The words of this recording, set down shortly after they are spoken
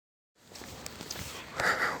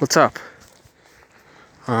What's up?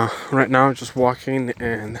 Right now I'm just walking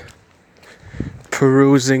and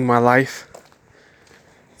perusing my life,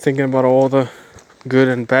 thinking about all the good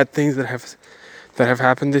and bad things that have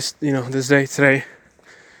happened this day today,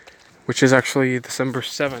 which is actually December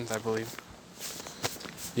 7th, I believe.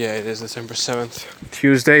 Yeah, it is December 7th,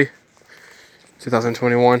 Tuesday,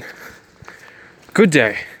 2021. Good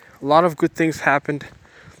day. A lot of good things happened.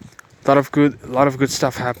 A lot of good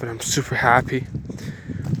stuff happened. I'm super happy.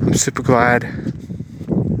 I'm super glad.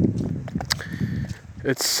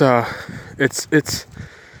 It's life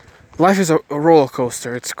is a roller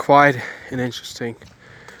coaster. It's quite an interesting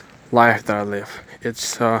life that I live.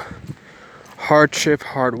 It's hardship,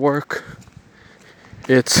 hard work.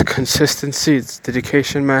 It's consistency. It's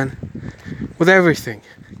dedication, man. With everything,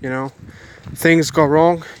 things go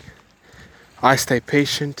wrong. I stay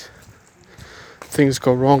patient. Things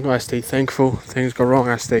go wrong. I stay thankful. Things go wrong.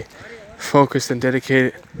 I stay focused and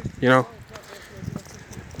dedicated.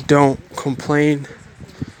 Don't complain.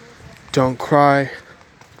 Don't cry.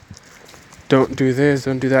 Don't do this,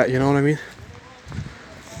 don't do that, you know what I mean?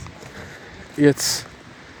 It's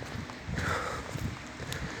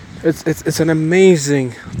an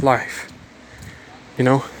amazing life.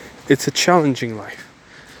 It's a challenging life.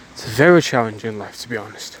 It's a very challenging life, to be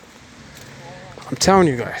honest. I'm telling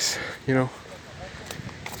you guys,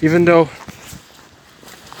 even though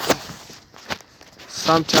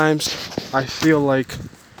sometimes I feel like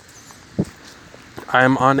I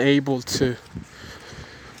am unable to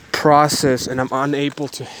process and I'm unable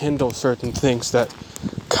to handle certain things that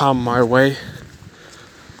come my way,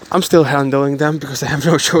 I'm still handling them because I have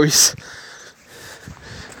no choice.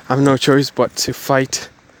 I have no choice but to fight,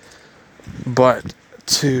 but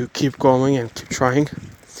to keep going and keep trying.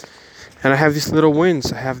 And I have these little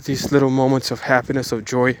wins. I have these little moments of happiness, of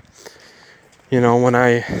joy. When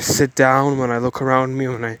I sit down, when I look around me,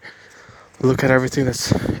 when I look at everything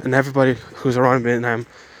and everybody who's around me, and I'm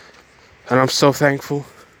so thankful.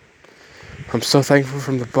 I'm so thankful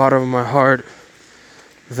from the bottom of my heart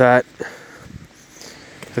that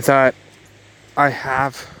I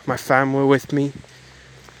have my family with me,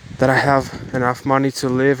 that I have enough money to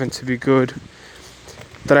live and to be good,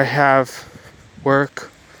 that I have work,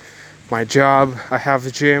 my job, I have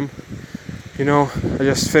the gym. I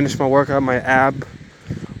just finished my workout, my ab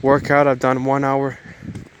workout. I've done 1 hour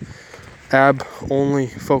ab only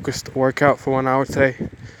focused workout for 1 hour today.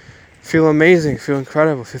 Feel amazing, feel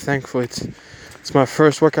incredible, feel thankful. It's my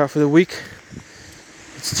first workout for the week.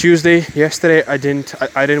 It's Tuesday. Yesterday I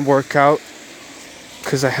didn't work out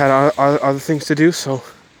because I had other things to do, so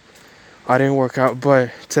I didn't work out.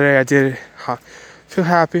 But today I did. Feel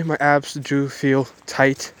happy. My abs do feel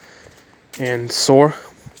tight and sore,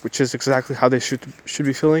 which is exactly how they should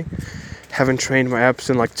be feeling. Haven't trained my abs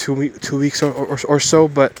in like 2 weeks or so,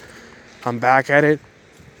 but I'm back at it.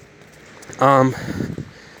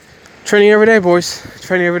 Training every day, boys.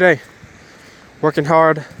 Training every day. Working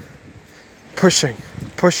hard. Pushing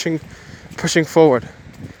forward.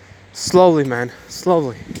 Slowly, man.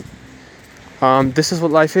 Slowly. This is what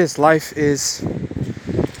life is. Life is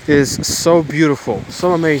so beautiful,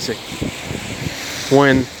 so amazing.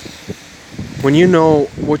 When you know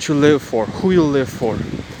what you live for, who you live for,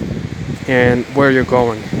 and where you're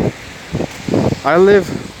going. I live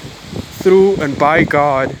through and by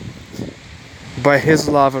God, by His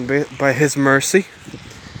love and by His mercy,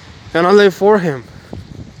 and I live for Him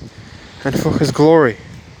and for His glory.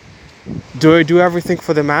 Do I do everything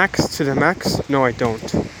to the max? No, I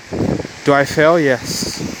don't. Do I fail?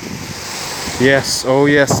 Yes, oh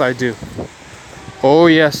yes I do. Oh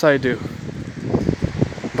yes I do.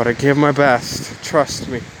 But I give my best. Trust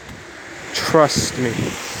me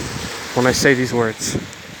when I say these words.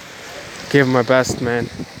 Give my best, man.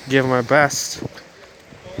 Give my best.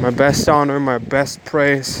 My best honor, my best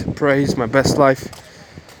praise, my best life.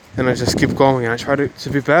 And I just keep going, and I try to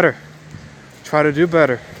be better. Try to do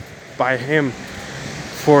better. By Him.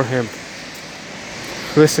 For Him.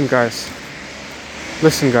 Listen, guys.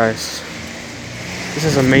 This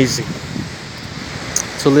is amazing.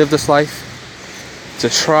 To live this life. To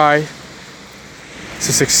try.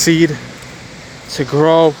 To succeed. To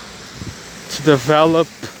grow. To develop.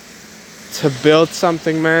 To build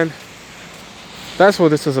something, man. That's what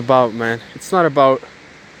this is about, man. It's not about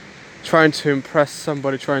trying to impress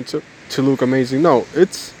somebody, trying to look amazing. No,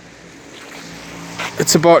 it's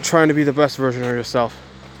about trying to be the best version of yourself.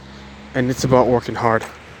 And it's about working hard.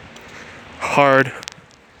 Hard.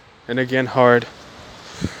 And again, hard.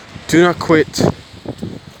 Do not quit.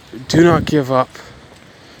 Do not give up.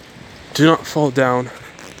 Do not fall down.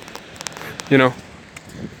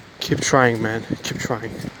 Keep trying, man. Keep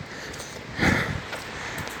trying.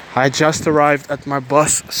 I just arrived at my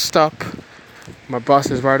bus stop. My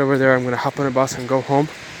bus is right over there. I'm gonna hop on a bus and go home.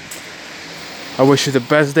 I wish you the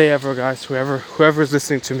best day ever, guys. Whoever is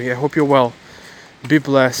listening to me, I hope you're well. Be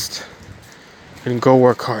blessed and go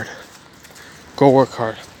work hard. Go work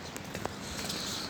hard.